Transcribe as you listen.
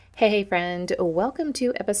Hey, friend, welcome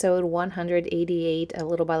to episode 188, a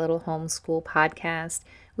Little by Little Homeschool podcast.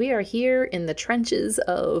 We are here in the trenches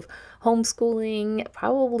of homeschooling.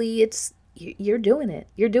 You're doing it.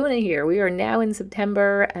 You're doing it here. We are now in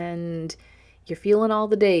September and you're feeling all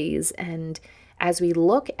the days. And as we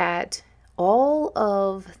look at all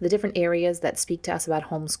of the different areas that speak to us about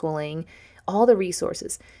homeschooling, all the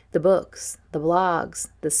resources, the books, the blogs,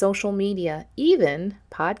 the social media, even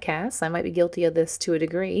podcasts. I might be guilty of this to a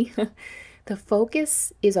degree. The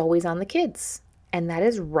focus is always on the kids, and that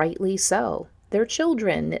is rightly so. They're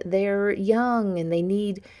children, they're young, and they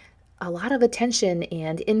need a lot of attention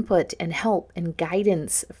and input and help and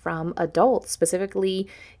guidance from adults, specifically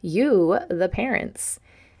you, the parents.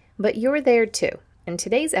 But you're there too. And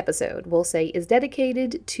today's episode, we'll say, is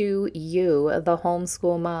dedicated to you, the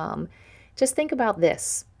homeschool mom. Just think about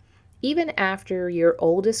this. Even after your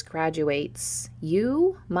oldest graduates,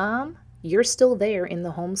 you, mom, you're still there in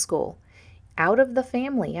the homeschool. Out of the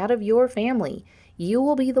family, out of your family, you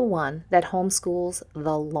will be the one that homeschools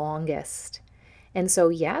the longest. And so,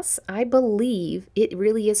 yes, I believe it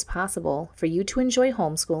really is possible for you to enjoy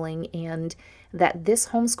homeschooling and that this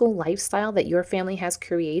homeschool lifestyle that your family has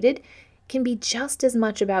created can be just as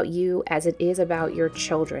much about you as it is about your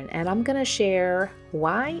children. And I'm going to share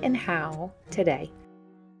why and how today.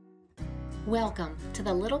 Welcome to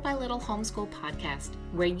the Little by Little Homeschool podcast,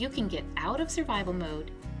 where you can get out of survival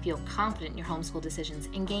mode, feel confident in your homeschool decisions,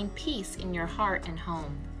 and gain peace in your heart and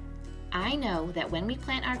home. I know that when we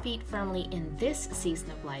plant our feet firmly in this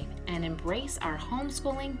season of life and embrace our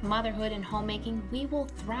homeschooling, motherhood, and homemaking, we will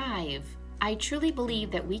thrive. I truly believe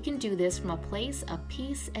that we can do this from a place of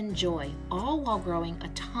peace and joy, all while growing a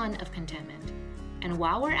ton of contentment. And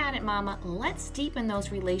while we're at it, Mama, let's deepen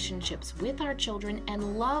those relationships with our children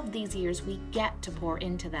and love these years we get to pour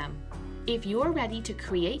into them. If you're ready to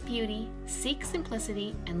create beauty, seek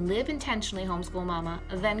simplicity, and live intentionally, homeschool mama,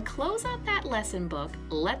 then close up that lesson book,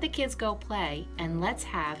 let the kids go play, and let's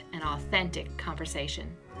have an authentic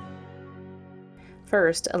conversation.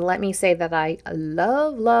 First, let me say that I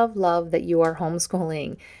love that you are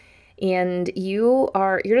homeschooling and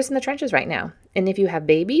you're just in the trenches right now. And if you have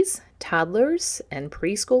babies, toddlers, and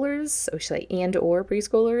preschoolers, or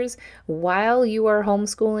preschoolers, while you are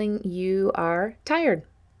homeschooling, you are tired.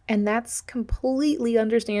 And that's completely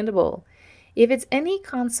understandable. If it's any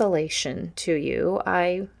consolation to you,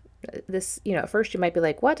 at first you might be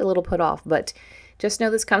like, what? A little put off, but just know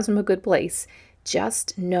this comes from a good place.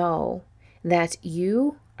 Just know that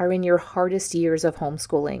you are in your hardest years of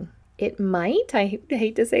homeschooling. I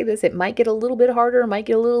hate to say this, it might get a little bit harder, it might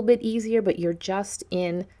get a little bit easier, but you're just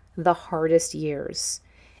in the hardest years.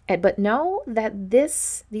 But know that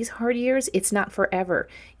these hard years, it's not forever.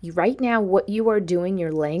 Right now, what you are doing,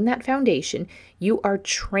 you're laying that foundation. You are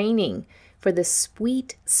training for the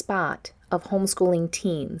sweet spot of homeschooling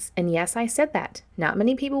teens. And yes, I said that. Not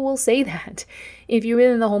many people will say that. If you're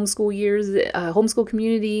in the homeschool years, homeschool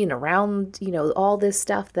community and around, all this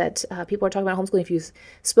stuff that people are talking about homeschooling, if you've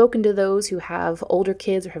spoken to those who have older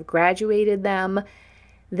kids or have graduated them,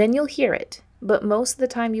 then you'll hear it. But most of the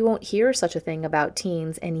time you won't hear such a thing about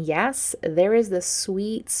teens. And yes, there is this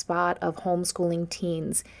sweet spot of homeschooling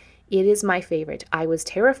teens. It is my favorite. I was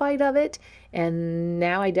terrified of it, and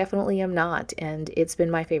now I definitely am not, and it's been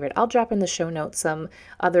my favorite. I'll drop in the show notes some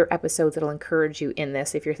other episodes that'll encourage you in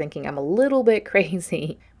this if you're thinking I'm a little bit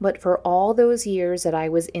crazy. But for all those years that I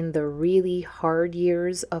was in the really hard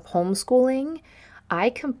years of homeschooling, I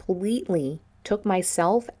completely took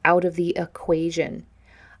myself out of the equation.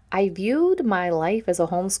 I viewed my life as a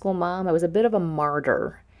homeschool mom. I was a bit of a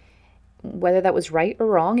martyr. Whether that was right or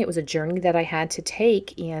wrong, it was a journey that I had to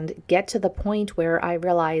take and get to the point where I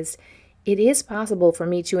realized it is possible for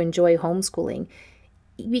me to enjoy homeschooling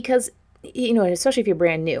because, especially if you're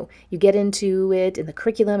brand new, you get into it in the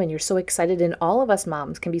curriculum and you're so excited, and all of us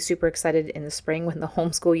moms can be super excited in the spring when the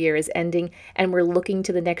homeschool year is ending and we're looking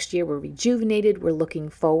to the next year. We're rejuvenated. We're looking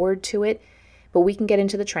forward to it. But we can get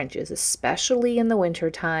into the trenches, especially in the winter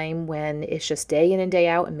time when it's just day in and day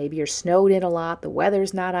out and maybe you're snowed in a lot, the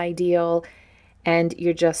weather's not ideal, and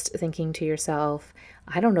you're just thinking to yourself,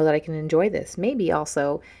 I don't know that I can enjoy this. Maybe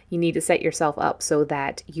also you need to set yourself up so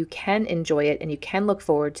that you can enjoy it and you can look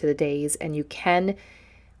forward to the days and you can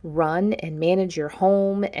run and manage your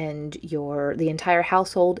home and the entire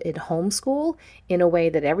household in homeschool in a way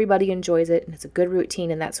that everybody enjoys it and it's a good routine,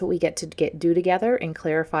 and that's what we get to do together and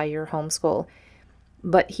clarify your homeschool.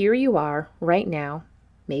 But here you are right now,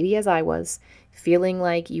 maybe as I was, feeling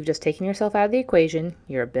like you've just taken yourself out of the equation,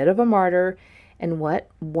 you're a bit of a martyr, and what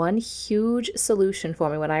one huge solution for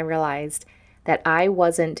me when I realized that I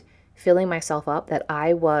wasn't filling myself up, that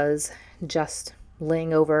I was just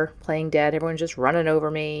laying over, playing dead. Everyone's just running over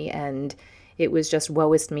me, and it was just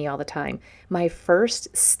woe is me all the time. My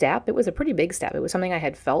first step, it was a pretty big step. It was something I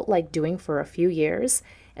had felt like doing for a few years,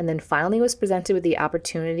 and then finally was presented with the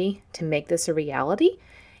opportunity to make this a reality.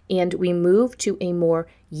 And we moved to a more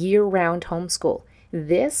year-round homeschool.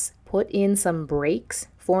 This put in some breaks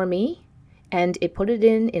for me, and it put it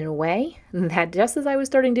in a way that just as I was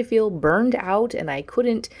starting to feel burned out and I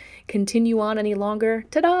couldn't continue on any longer,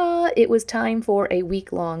 ta-da, it was time for a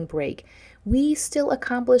week-long break. We still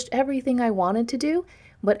accomplished everything I wanted to do,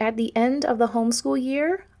 but at the end of the homeschool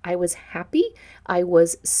year, I was happy, I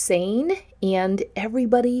was sane, and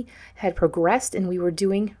everybody had progressed and we were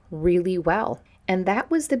doing really well. And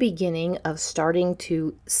that was the beginning of starting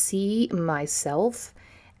to see myself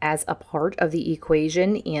as a part of the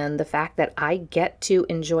equation and the fact that I get to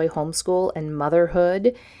enjoy homeschool and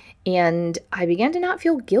motherhood. And I began to not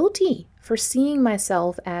feel guilty for seeing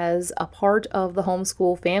myself as a part of the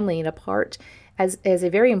homeschool family and a part as a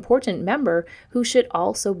very important member who should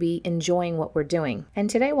also be enjoying what we're doing. And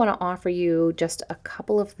today I want to offer you just a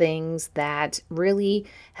couple of things that really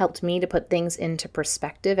helped me to put things into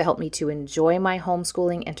perspective. It helped me to enjoy my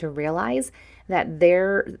homeschooling and to realize that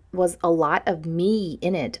there was a lot of me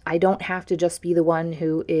in it. I don't have to just be the one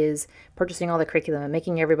who is purchasing all the curriculum and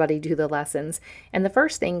making everybody do the lessons. And the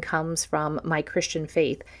first thing comes from my Christian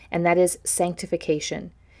faith, and that is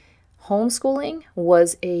sanctification. Homeschooling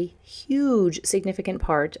was a huge, significant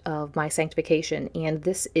part of my sanctification, and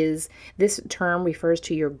this term refers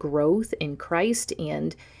to your growth in Christ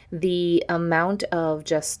and the amount of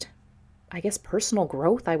just, I guess, personal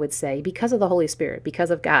growth, I would say, because of the Holy Spirit, because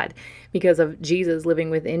of God, because of Jesus living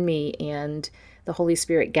within me and the Holy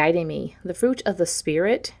Spirit guiding me. The fruit of the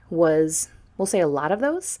Spirit was, we'll say a lot of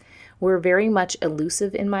those, were very much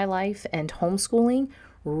elusive in my life, and homeschooling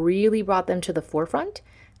really brought them to the forefront,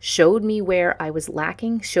 showed me where I was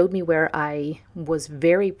lacking, showed me where I was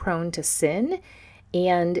very prone to sin,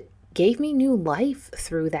 and gave me new life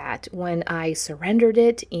through that when I surrendered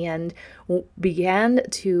it and began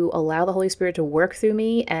to allow the Holy Spirit to work through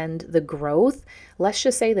me. And the growth, let's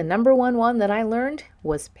just say the number one that I learned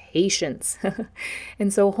was patience.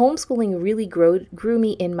 And so homeschooling really grew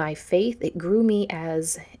me in my faith. It grew me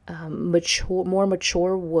as a more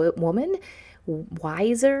mature woman,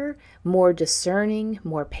 wiser, more discerning,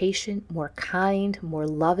 more patient, more kind, more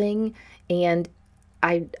loving. And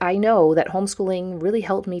I know that homeschooling really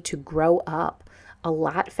helped me to grow up a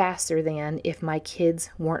lot faster than if my kids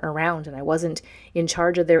weren't around and I wasn't in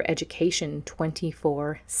charge of their education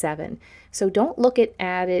 24/7. So don't look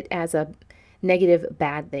at it as a negative,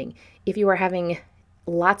 bad thing. If you are having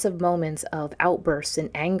lots of moments of outbursts and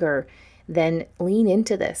anger, then lean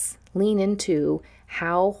into this. Lean into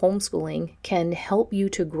how homeschooling can help you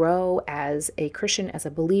to grow as a Christian, as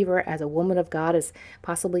a believer, as a woman of God, as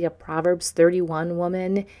possibly a Proverbs 31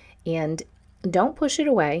 woman. And don't push it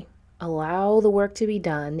away. Allow the work to be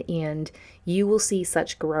done, and you will see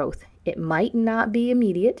such growth. It might not be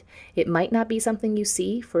immediate. It might not be something you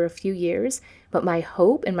see for a few years, but my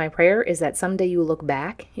hope and my prayer is that someday you look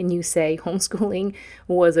back and you say homeschooling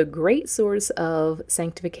was a great source of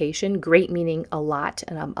sanctification, great meaning a lot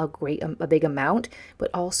and a big amount, but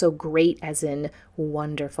also great as in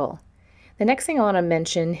wonderful. The next thing I want to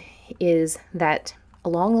mention is that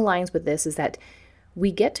along the lines with this is that we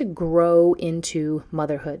get to grow into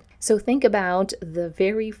motherhood. So think about the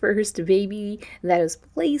very first baby that is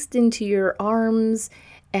placed into your arms,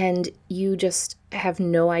 and you just have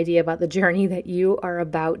no idea about the journey that you are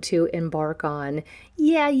about to embark on.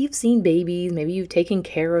 Yeah, you've seen babies, maybe you've taken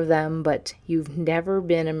care of them, but you've never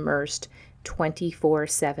been immersed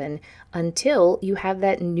 24/7 until you have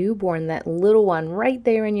that newborn, that little one right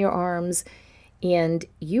there in your arms, and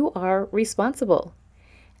you are responsible.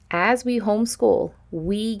 As we homeschool,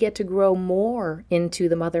 we get to grow more into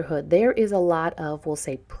the motherhood. There is a lot of, we'll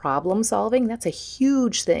say, problem solving. That's a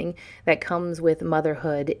huge thing that comes with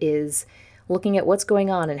motherhood, is looking at what's going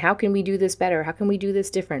on and how can we do this better? How can we do this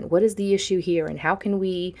different? What is the issue here? And how can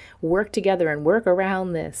we work together and work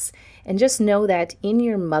around this? And just know that in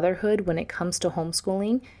your motherhood, when it comes to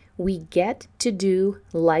homeschooling, we get to do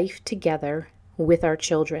life together with our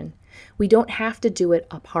children. We don't have to do it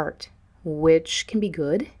apart, which can be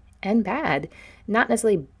good and bad. Not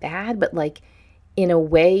necessarily bad, but like in a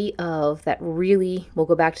way of that really, we'll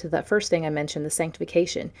go back to the first thing I mentioned, the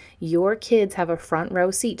sanctification. Your kids have a front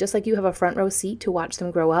row seat, just like you have a front row seat to watch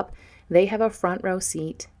them grow up. They have a front row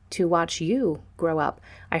seat to watch you grow up.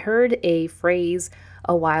 I heard a phrase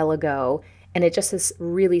a while ago, and it just has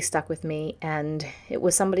really stuck with me. And it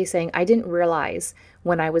was somebody saying, I didn't realize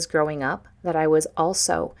when I was growing up that I was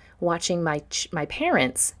also watching my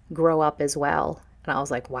parents grow up as well. And I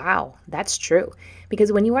was like, wow, that's true.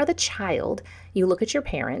 Because when you are the child, you look at your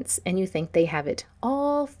parents and you think they have it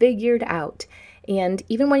all figured out. And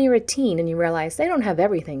even when you're a teen and you realize they don't have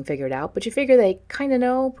everything figured out, but you figure they kind of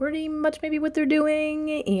know pretty much maybe what they're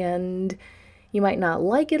doing, and you might not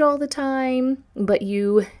like it all the time, but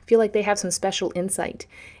you feel like they have some special insight.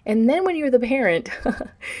 And then when you're the parent,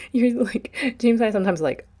 you're like, James and I sometimes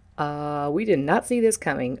like, we did not see this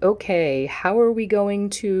coming. Okay, how are we going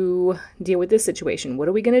to deal with this situation? What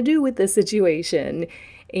are we going to do with this situation?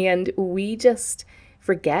 And we just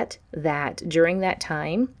forget that during that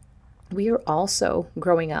time, we are also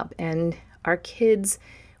growing up, and our kids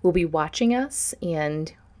will be watching us,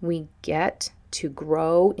 and we get to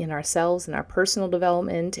grow in ourselves, in our personal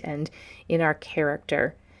development, and in our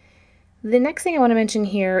character. The next thing I want to mention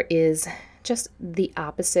here is just the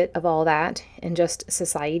opposite of all that, and just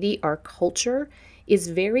society. Our culture is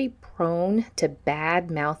very prone to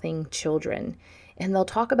bad mouthing children, and they'll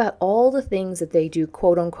talk about all the things that they do,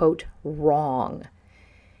 quote unquote, wrong,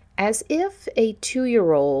 as if a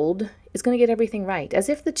 2-year-old is going to get everything right, as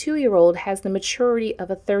if the 2-year-old has the maturity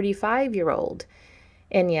of a 35-year-old.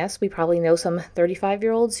 And yes, we probably know some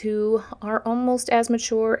 35-year-olds who are almost as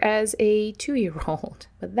mature as a 2-year-old,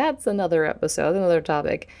 but that's another episode, another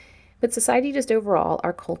topic. But society, just overall,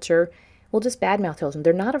 our culture will just badmouth children.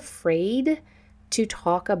 They're not afraid to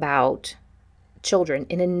talk about children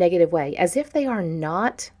in a negative way, as if they are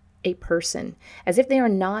not a person, as if they are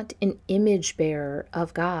not an image bearer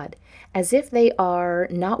of God, as if they are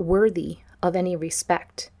not worthy of any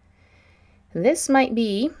respect. This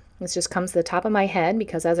just comes to the top of my head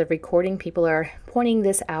because as of recording, people are pointing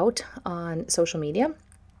this out on social media.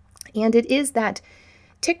 And it is that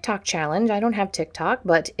TikTok challenge. I don't have TikTok,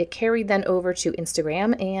 but it carried then over to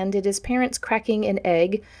Instagram, and it is parents cracking an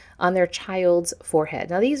egg on their child's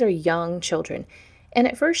forehead. Now, these are young children. And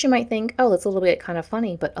at first you might think, oh, that's a little bit kind of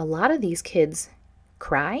funny, but a lot of these kids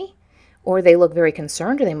cry, or they look very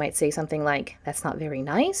concerned, or they might say something like, that's not very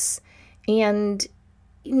nice. And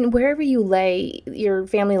wherever you lay, your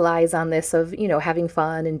family lies on this of, having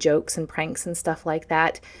fun and jokes and pranks and stuff like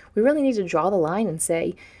that. We really need to draw the line and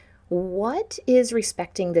say, what is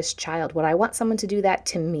respecting this child? Would I want someone to do that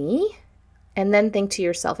to me? And then think to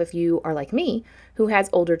yourself, if you are like me, who has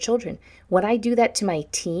older children, would I do that to my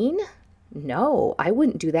teen? No, I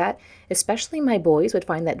wouldn't do that. Especially my boys would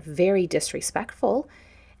find that very disrespectful.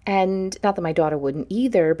 And not that my daughter wouldn't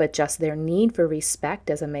either, but just their need for respect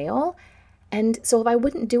as a male. And so if I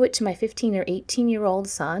wouldn't do it to my 15 or 18-year-old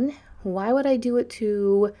son, why would I do it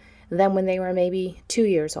to them when they were maybe 2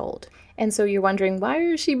 years old? And so you're wondering, why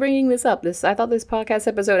is she bringing this up? I thought this podcast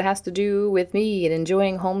episode has to do with me and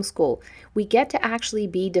enjoying homeschool. We get to actually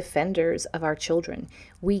be defenders of our children.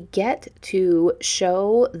 We get to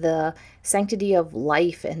show the sanctity of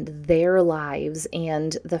life and their lives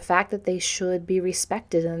and the fact that they should be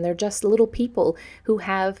respected, and they're just little people who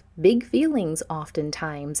have big feelings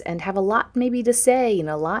oftentimes and have a lot maybe to say and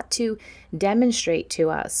a lot to demonstrate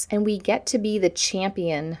to us. And we get to be the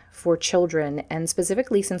champion for children, and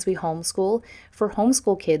specifically since we homeschool, for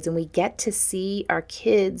homeschool kids, and we get to see our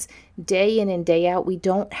kids day in and day out. We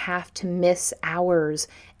don't have to miss hours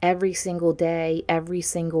every single day, every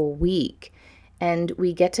single week. And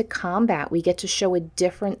we get to combat, we get to show a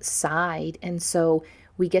different side. And so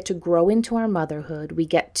we get to grow into our motherhood. We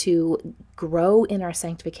get to grow in our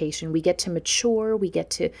sanctification. We get to mature. We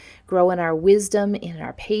get to grow in our wisdom, in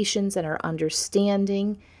our patience, and our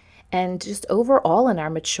understanding, and just overall in our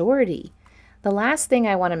maturity. The last thing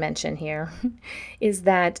I want to mention here is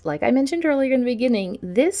that, like I mentioned earlier in the beginning,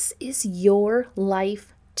 this is your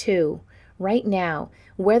life too, right now.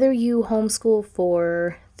 Whether you homeschool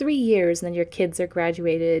for 3 years and then your kids are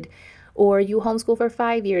graduated, or you homeschool for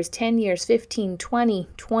 5 years, 10 years, 15, 20,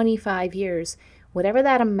 25 years, whatever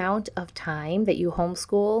that amount of time that you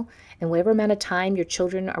homeschool and whatever amount of time your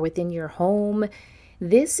children are within your home,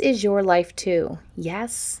 this is your life too.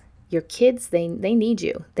 Yes, your kids, they need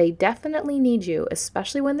you. They definitely need you,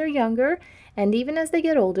 especially when they're younger. And even as they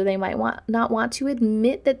get older, they might not want to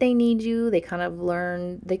admit that they need you. They kind of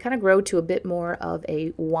grow to a bit more of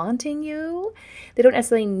a wanting you. They don't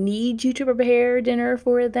necessarily need you to prepare dinner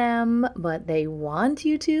for them, but they want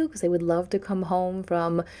you to because they would love to come home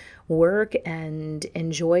from work and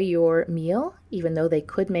enjoy your meal, even though they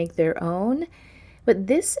could make their own. But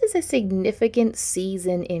this is a significant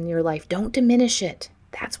season in your life. Don't diminish it.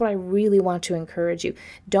 That's what I really want to encourage you.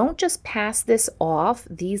 Don't just pass this off,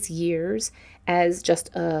 these years, as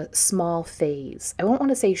just a small phase. I won't want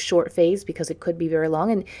to say short phase because it could be very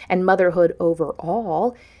long. And motherhood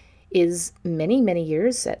overall is many, many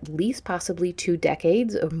years, at least possibly 2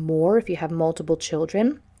 decades or more if you have multiple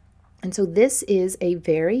children. And so this is a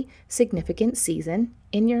very significant season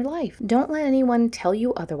in your life. Don't let anyone tell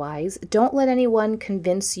you otherwise. Don't let anyone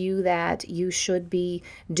convince you that you should be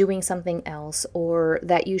doing something else, or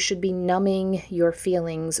that you should be numbing your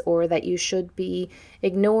feelings, or that you should be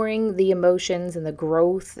ignoring the emotions and the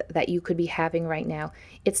growth that you could be having right now.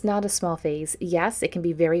 It's not a small phase. Yes, it can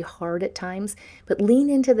be very hard at times, but lean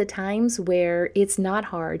into the times where it's not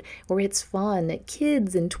hard, where it's fun.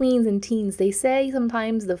 Kids and tweens and teens, they say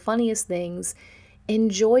sometimes the funniest things.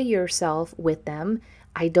 Enjoy yourself with them.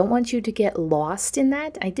 I don't want you to get lost in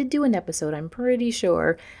that. I did do an episode, I'm pretty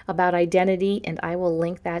sure, about identity, and I will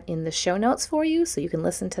link that in the show notes for you so you can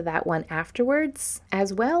listen to that one afterwards.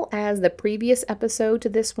 As well as the previous episode to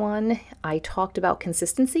this one, I talked about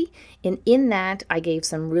consistency, and in that I gave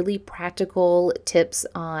some really practical tips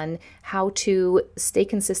on how to stay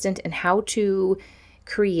consistent and how to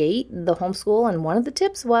create the homeschool. And one of the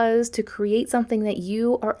tips was to create something that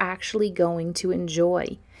you are actually going to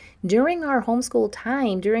enjoy. During our homeschool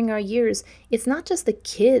time, during our years, it's not just the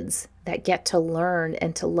kids that get to learn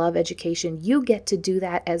and to love education. You get to do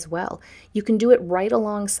that as well. You can do it right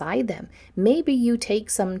alongside them. Maybe you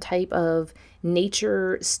take some type of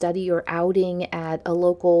nature study or outing at a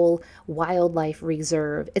local wildlife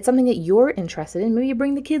reserve. It's something that you're interested in. Maybe you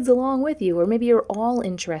bring the kids along with you, or maybe you're all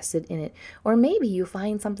interested in it. Or maybe you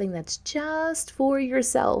find something that's just for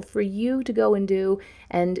yourself, for you to go and do,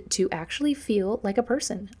 and to actually feel like a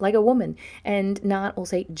person, like a woman, and not, we'll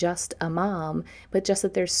say, just a mom, but just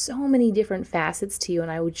that there's so many different facets to you.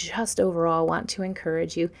 And I would just overall want to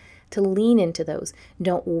encourage you to lean into those.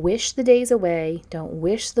 Don't wish the days away. Don't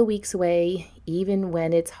wish the weeks away, even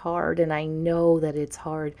when it's hard. And I know that it's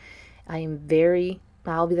hard. I'll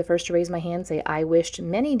be the first to raise my hand and say, I wished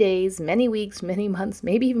many days, many weeks, many months,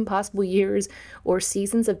 maybe even possible years or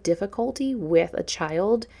seasons of difficulty with a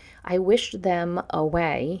child. I wished them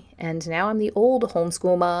away. And now I'm the old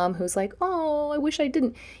homeschool mom who's like, oh, I wish I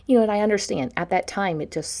didn't. And I understand at that time,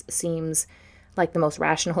 it just seems like the most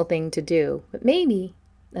rational thing to do. But maybe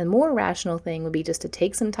a more rational thing would be just to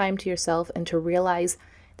take some time to yourself and to realize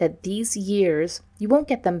that these years, you won't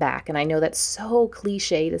get them back. And I know that's so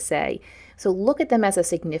cliche to say. So look at them as a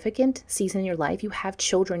significant season in your life. You have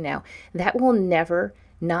children now. That will never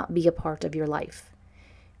not be a part of your life.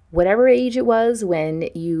 Whatever age it was when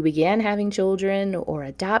you began having children or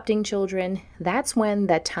adopting children, that's when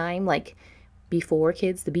that time, like before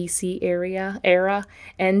kids, the BC era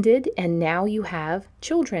ended, and now you have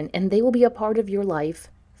children, and they will be a part of your life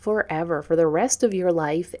forever, for the rest of your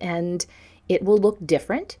life. And it will look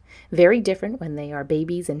different, very different when they are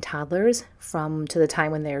babies and toddlers to the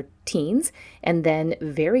time when they're teens, and then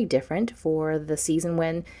very different for the season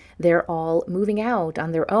when they're all moving out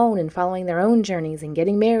on their own and following their own journeys and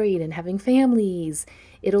getting married and having families.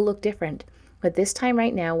 It'll look different. But this time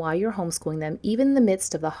right now, while you're homeschooling them, even in the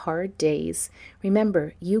midst of the hard days,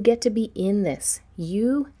 remember, you get to be in this.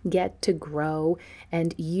 You get to grow,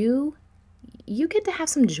 and you get to have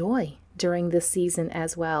some joy during this season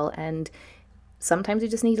as well. And sometimes you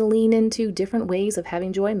just need to lean into different ways of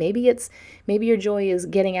having joy. Maybe your joy is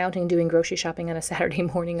getting out and doing grocery shopping on a Saturday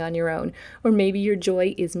morning on your own. Or maybe your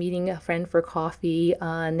joy is meeting a friend for coffee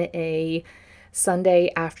on a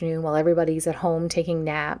Sunday afternoon while everybody's at home taking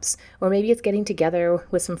naps. Or maybe it's getting together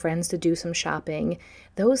with some friends to do some shopping.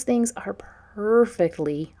 Those things are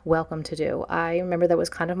perfectly welcome to do. I remember that was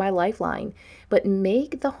kind of my lifeline. But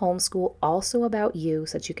make the homeschool also about you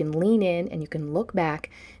so that you can lean in and you can look back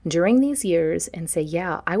during these years and say,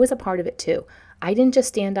 yeah, I was a part of it too. I didn't just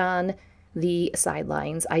stand on the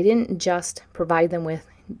sidelines. I didn't just provide them with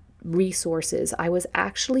resources. I was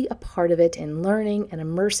actually a part of it and learning and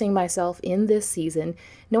immersing myself in this season,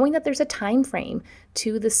 knowing that there's a time frame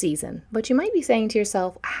to the season. But you might be saying to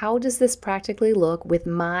yourself, how does this practically look with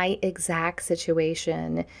my exact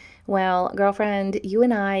situation? Well, girlfriend, you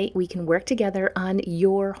and I, we can work together on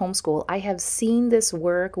your homeschool. I have seen this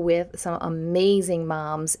work with some amazing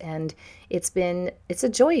moms, and it's a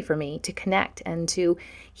joy for me to connect and to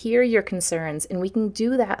hear your concerns. And we can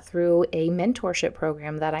do that through a mentorship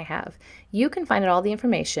program that I have. You can find out all the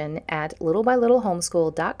information at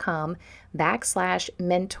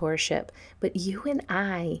littlebylittlehomeschool.com/mentorship. But you and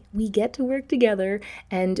I, we get to work together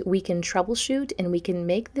and we can troubleshoot and we can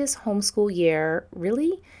make this homeschool year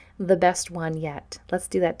really the best one yet. Let's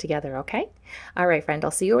do that together, okay? All right, friend,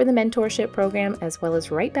 I'll see you over the mentorship program as well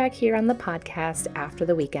as right back here on the podcast after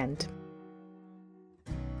the weekend.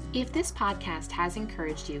 If this podcast has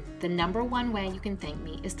encouraged you, the number one way you can thank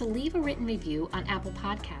me is to leave a written review on Apple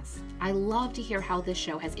Podcasts. I love to hear how this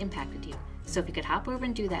show has impacted you. So if you could hop over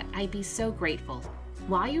and do that, I'd be so grateful.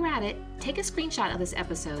 While you're at it, take a screenshot of this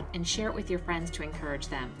episode and share it with your friends to encourage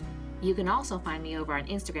them. You can also find me over on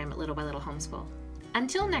Instagram at Little by Little Homeschool.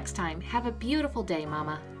 Until next time, have a beautiful day,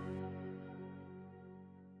 Mama.